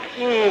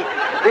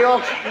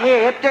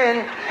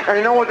 And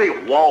you know what they,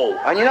 whoa.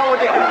 And you know what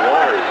they,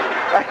 whoa.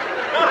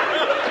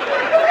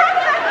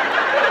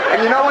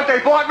 And you know what they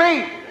bought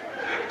me?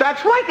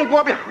 That's right, they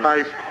bought me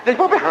rice. They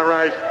bought me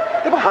rice.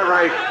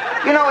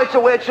 You know, it's a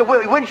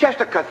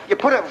Winchester cut. You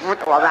put it,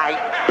 all right.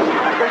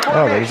 They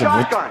bought me a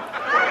shotgun.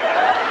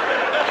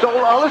 So,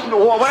 listen,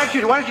 why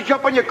don't you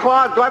jump on your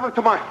car and drive up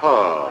to my,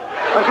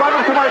 drive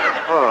over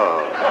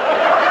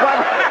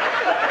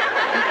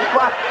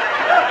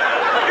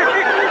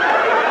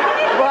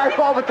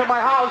to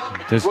my house.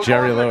 There's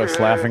Jerry Lewis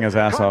laughing his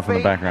ass off in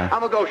the background.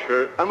 I'm gonna go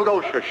shoot him.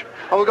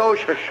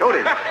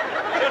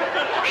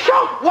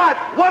 Shoot what?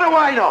 What do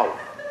I know?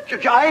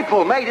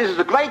 April, May, this is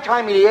a great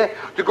time of year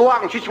to go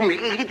out and shoot some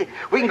meat.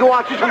 We can go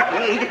out and shoot some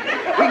meat. You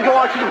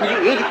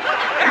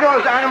know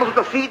those animals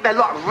with the feet that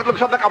look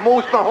something like a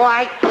moose in the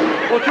white?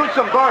 We'll shoot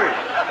some birds.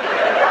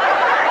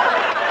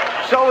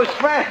 So his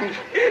friend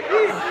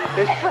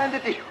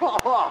at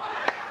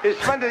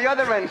the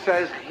other end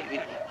says,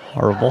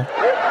 Horrible.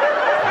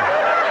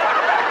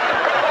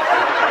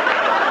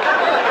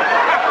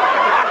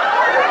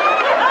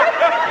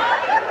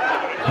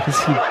 What is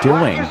he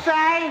doing? "What you say?"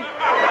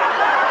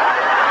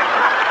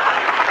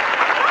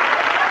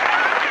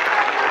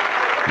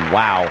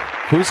 Wow.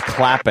 Who's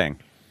clapping?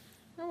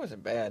 That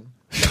wasn't bad.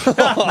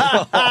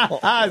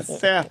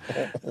 Sam.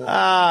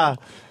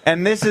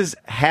 And this is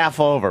half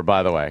over,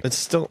 by the way. It's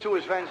still... To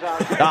his friend's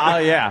house.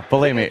 Yeah,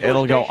 believe me,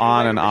 it'll go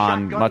on and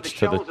on, much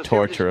to the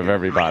torture of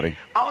everybody.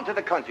 Out into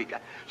the country.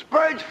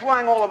 Birds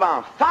flying all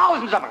around.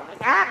 Thousands of them.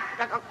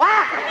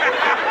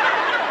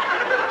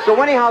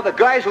 So anyhow, the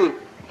guys who...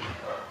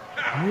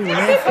 Let me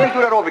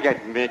do that over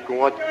again.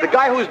 The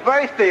guy whose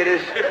birthday it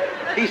is,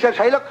 he says,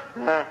 hey, look.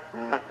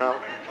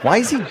 Why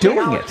is he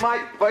doing it?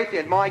 Mike, wait,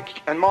 and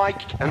Mike, and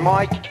Mike, and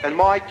Mike, and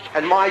Mike,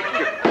 and Mike.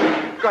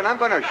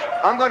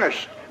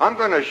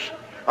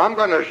 I'm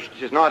gonna,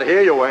 she's not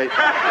here, you wait. 'Cause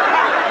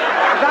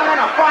I'm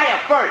gonna fire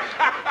first.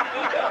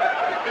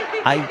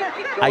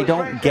 I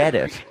don't get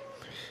it.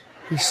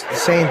 He's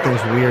saying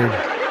things weird.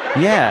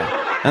 Yeah.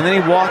 And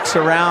then he walks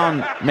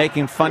around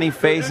making funny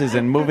faces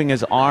and moving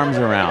his arms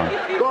around.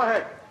 Go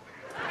ahead.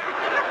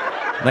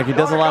 Like he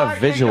does a lot of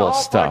visual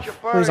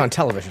stuff. Well, he's on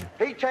television.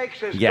 He takes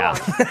his Yeah.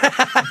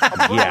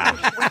 Yeah.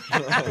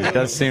 He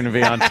does seem to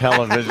be on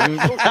television.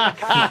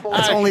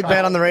 It's only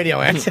bad on the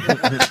radio, Ant.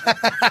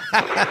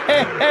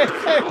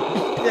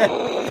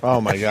 Oh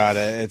my God,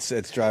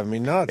 it's driving me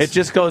nuts. It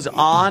just goes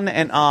on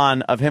and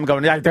on of him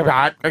going.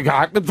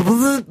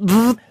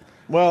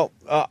 Well,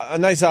 a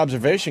nice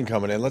observation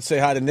coming in. Let's say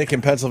hi to Nick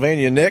in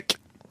Pennsylvania. Nick.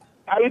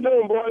 How you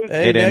doing, boys?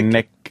 Hey,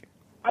 Nick.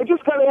 I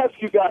just got to ask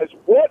you guys,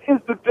 what is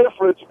the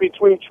difference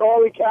between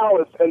Charlie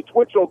Callas and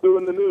Twitchell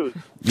doing the news?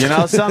 You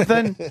know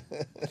something?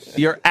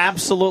 You're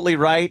absolutely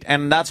right,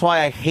 and that's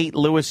why I hate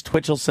Louis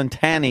Twitchell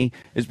Santani,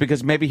 is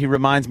because maybe he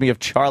reminds me of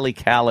Charlie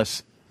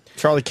Callas.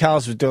 Charlie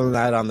Callas was doing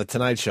that on the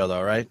Tonight Show,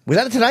 though, right? Was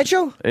that a Tonight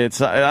Show? It's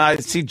I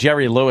see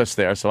Jerry Lewis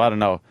there, so I don't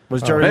know.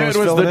 Was Jerry Lewis It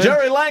was filling the in?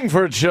 Jerry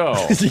Langford Show.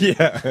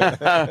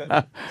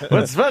 Yeah.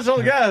 With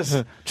special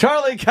guest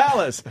Charlie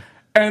Callas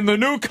and the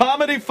new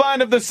comedy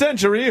find of the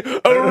century,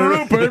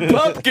 Rupert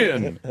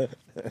Pupkin.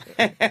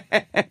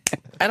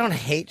 I don't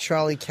hate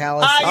Charlie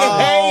Callas.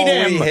 I hate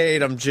him. We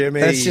hate him, Jimmy.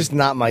 That's just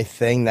not my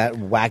thing, that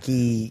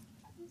wacky,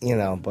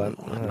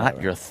 but...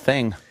 Not your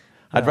thing.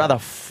 I'd rather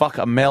fuck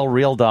a male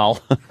real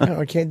doll. No,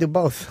 I can't do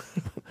both.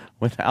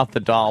 Without the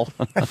doll.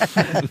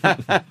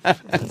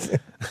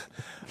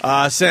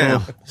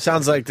 Sam,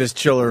 sounds like this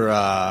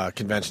chiller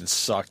convention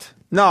sucked.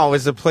 No, it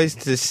was a place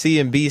to see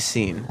and be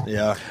seen.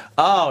 Yeah.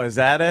 Oh, is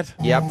that it?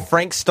 Yep,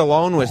 Frank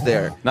Stallone was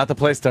there. Not the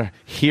place to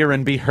hear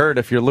and be heard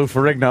if you're Lou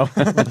Ferrigno.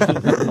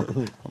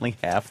 Only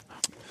half.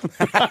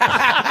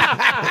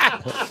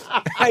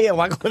 Yeah,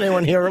 why couldn't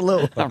anyone hear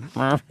Lou?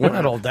 We're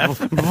not all deaf.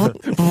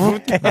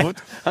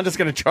 I'm just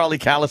going to Charlie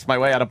Callas my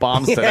way out of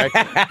bombs today.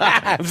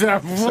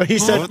 So he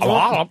said,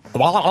 I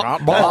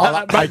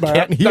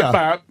can't hear.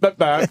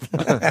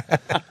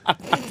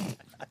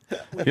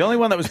 The only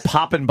one that was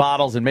popping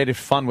bottles and made it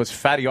fun was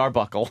Fatty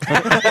Arbuckle.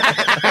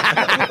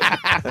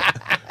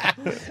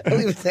 I'll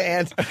leave it to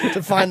Ant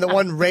to find the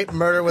one rape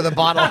murder with a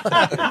bottle.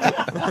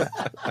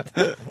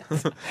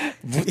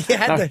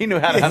 He knew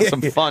how to have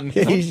some fun.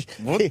 He's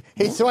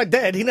so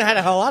dead. He knew how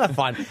to have a lot of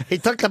fun. He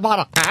took the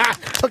bottle,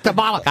 took the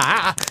bottle,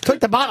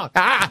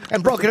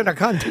 and broke it in her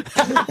cunt.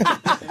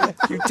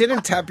 You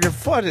didn't tap your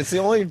foot. It's the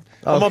only...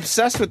 I'm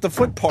obsessed with the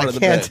foot part of the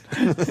bed.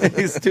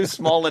 He's too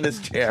small in his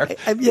chair.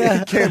 Yeah,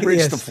 He can't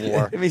reach the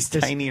floor. He's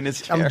tiny in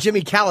his chair. I'm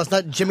Jimmy Callas,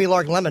 not Jimmy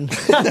Lark Lemon.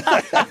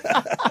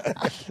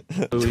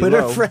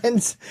 Twitter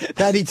friends,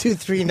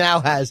 92.3 now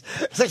has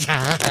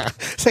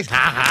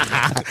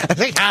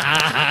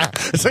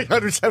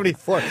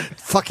 674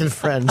 fucking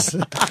friends.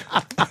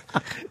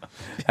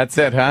 That's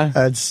it, huh?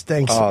 It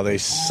stinks. Oh, they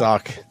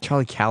suck.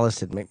 Charlie Callas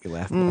didn't make me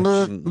laugh.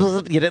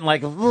 You didn't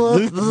like. No,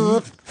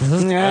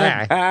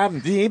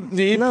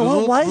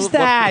 what was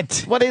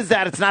that? What is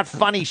that? It's not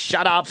funny.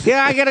 Shut up.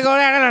 Yeah, I gotta go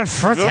down and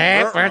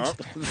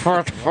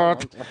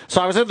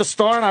So I was in the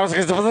store and I was.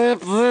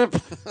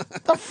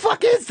 The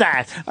fuck is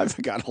that? I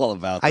forgot all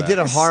about that. I did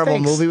a horrible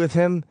Stinks. movie with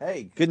him.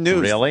 Hey, good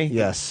news. Really?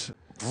 Yes.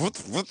 Who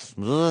did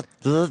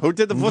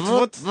the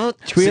foot?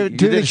 Did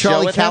the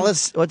Charlie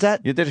Callas? What's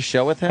that? You did a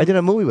show with him? I did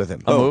a movie with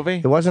him. A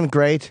movie? It wasn't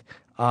great,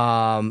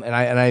 and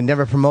I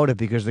never promoted it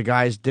because the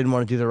guys didn't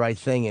want to do the right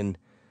thing and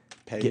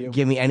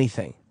give me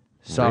anything.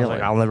 So I was Really?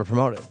 like, I'll never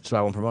promote it. So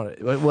I won't promote it.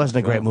 It wasn't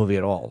a great movie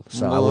at all.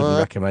 So I wouldn't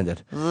recommend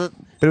it. But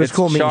it was It's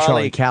cool meeting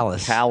Charlie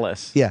Callas.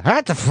 Callas. Yeah.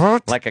 At the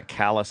front. Like a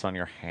callus on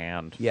your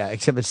hand. Yeah,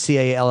 except it's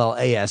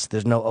Callas.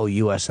 There's no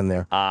OUS in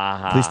there.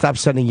 Uh-huh. Please stop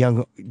sending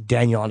young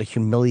Daniel on a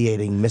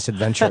humiliating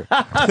misadventure.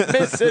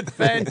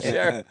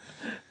 Misadventure.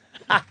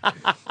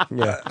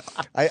 Yeah.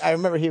 I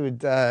remember he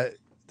would. There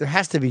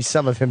has to be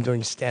some of him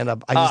doing stand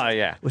up.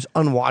 Yeah. It was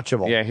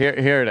unwatchable. Yeah,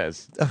 here it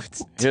is. Oh,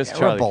 it's Here's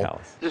terrible. Charlie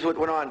Callas. This is what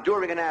went on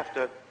during and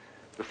after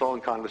the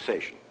phone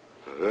conversation.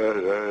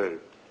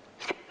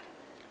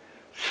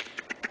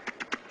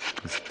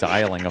 He's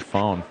dialing a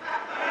phone.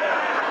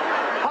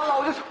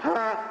 Hello, is this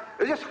Ralph?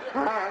 Is this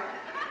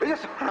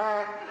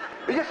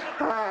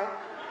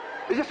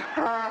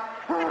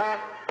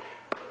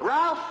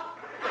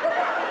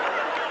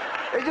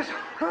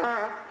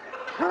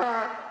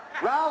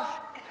Ralph?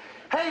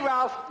 Hey,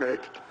 Ralph.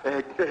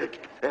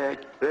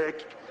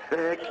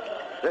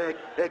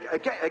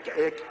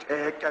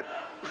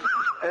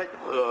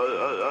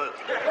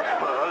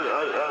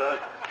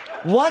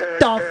 What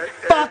the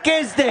fuck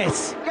is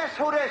this? Guess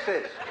who this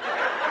is?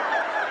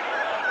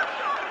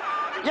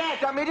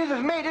 Yes, I mean, this is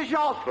me. This is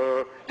y'all's.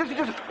 This is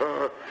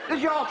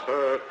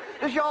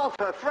your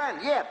friend.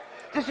 Yeah.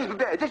 This is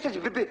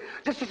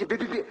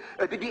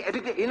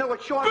you know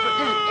what short for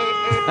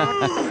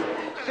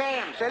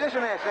Sam, say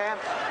listen there, Sam.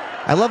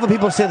 I love when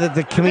people say that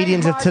the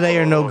comedians of today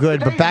are no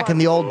good, but back in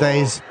the old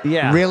days,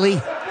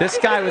 really? This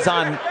guy was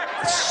on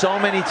so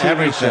many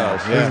TV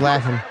shows. He's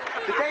laughing.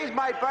 Today's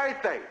my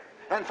birthday.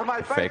 And for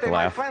my Fake birthday,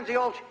 my laugh. friends, they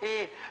all chipped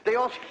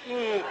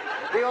in.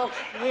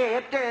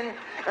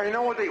 And you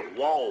know what they,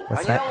 whoa.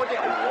 What's and you that? know what they,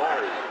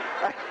 whoa.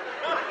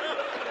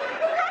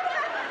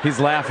 He's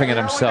laughing at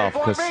himself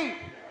because because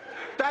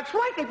that's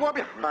right. They bought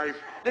me rice.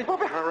 They bought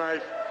me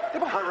rice. They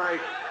bought me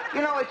rice.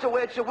 You know, it's a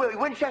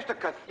Winchester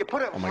cut. You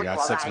put it. Oh my God,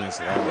 6 minutes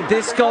long.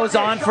 This goes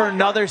on for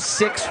another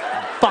 6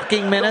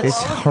 fucking minutes.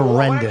 It's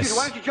horrendous.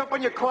 Why don't you jump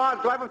on your car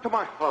and drive up to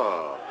my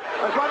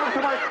drive up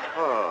to my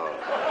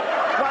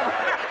drive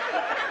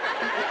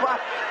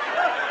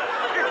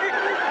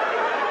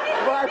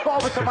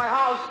over to my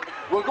house.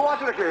 We'll go out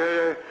to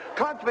the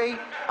country.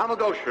 I'm gonna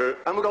go shoot.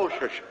 I'm gonna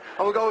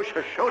go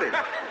shooting.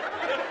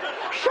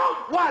 Shoot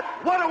what?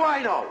 What do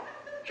I know?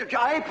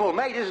 April,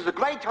 May, this is a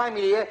great time of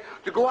year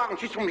to go out and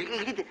shoot some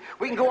meat.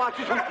 We can go out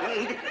and shoot some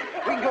meat.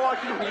 We can go out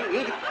and shoot some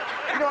meat.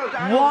 You know,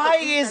 Why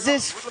is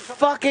this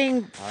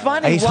fucking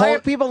funny? He's Why are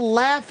people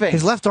laughing?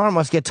 His left arm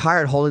must get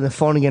tired holding the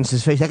phone against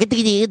his face. Holding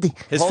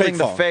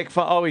the fake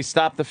phone. Oh, he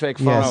stopped the fake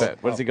phone. Yes. Bit.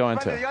 What does he go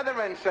But into? the other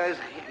end says,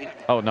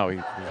 Oh, no.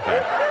 He's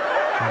back.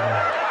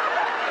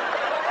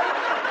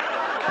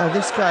 Oh,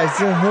 this guy's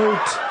a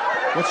hoot.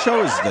 What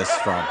show is this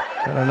from?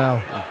 I don't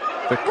know.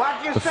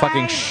 The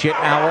fucking shit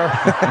hour.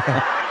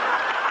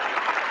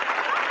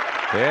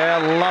 They're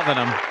loving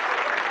him.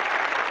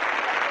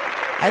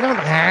 I don't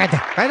have.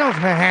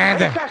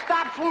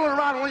 stop fooling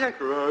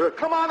around.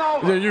 Come on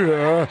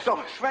over.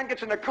 So Sven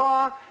gets in the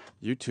car.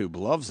 YouTube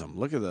loves him.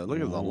 Look at the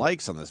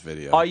likes on this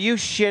video. Are you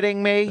shitting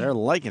me? They're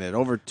liking it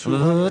over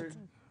 200.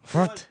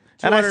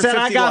 And I said,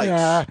 I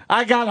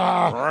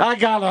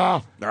got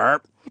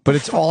her. But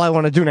it's all I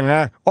want to do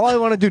now. All I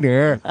want to do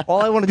now.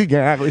 All I want to do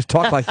now is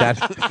talk like that.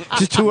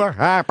 Just to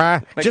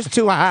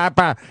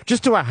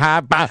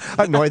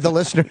annoy the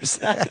listeners.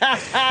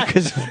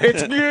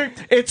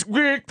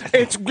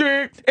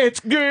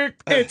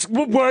 It's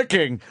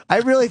working. I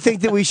really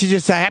think that we should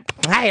just say,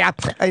 hey,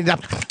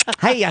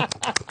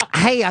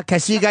 can I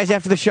see you guys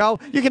after the show?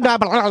 You can on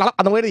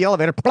the way to the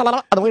elevator.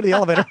 On the way to the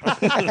elevator.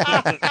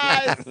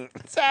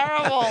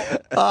 Terrible.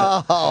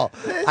 Oh,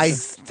 I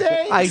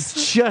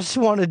just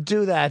want to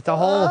do that. The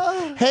whole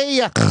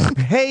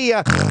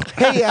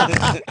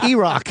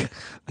E-Rock.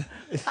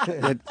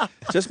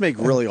 Just make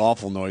really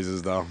awful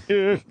noises, though.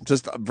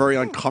 Just very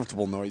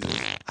uncomfortable noises.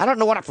 I don't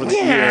know what for the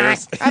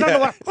ears. I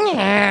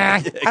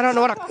don't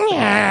know what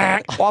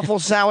a awful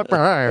sound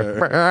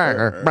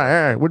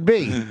would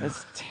be.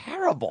 It's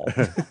terrible.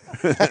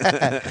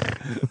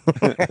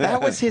 That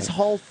was his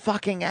whole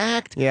fucking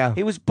act. Yeah.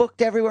 He was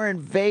booked everywhere in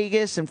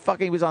Vegas and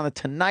fucking he was on the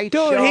Tonight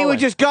Dude, Show. he would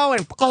just go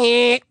and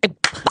get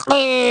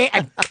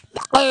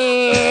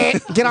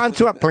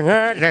onto a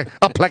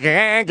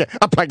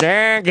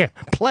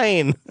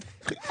plane.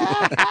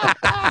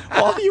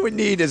 All you would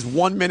need is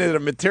 1 minute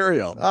of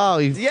material. Oh,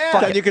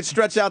 Then you could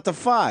stretch out to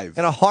 5.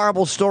 And a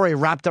horrible story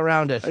wrapped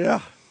around it.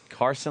 Yeah.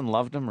 Carson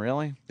loved him,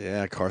 really?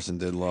 Yeah, Carson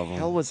did love him. What the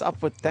hell was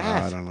up with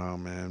that? I don't know,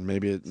 man.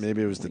 Maybe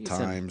it was the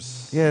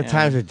times. Yeah, the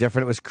times are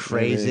different. It was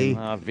crazy.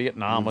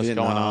 Vietnam was going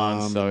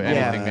on, so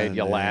anything made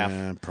you laugh.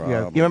 Yeah, probably.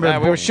 Yeah. You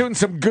remember we were shooting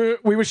some good.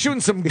 We were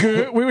shooting some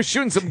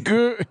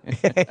good.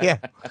 yeah.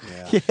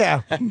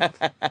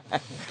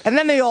 And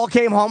then they all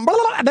came home.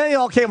 And then they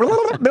all came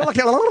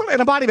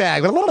in a body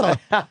bag.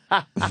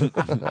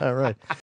 All right.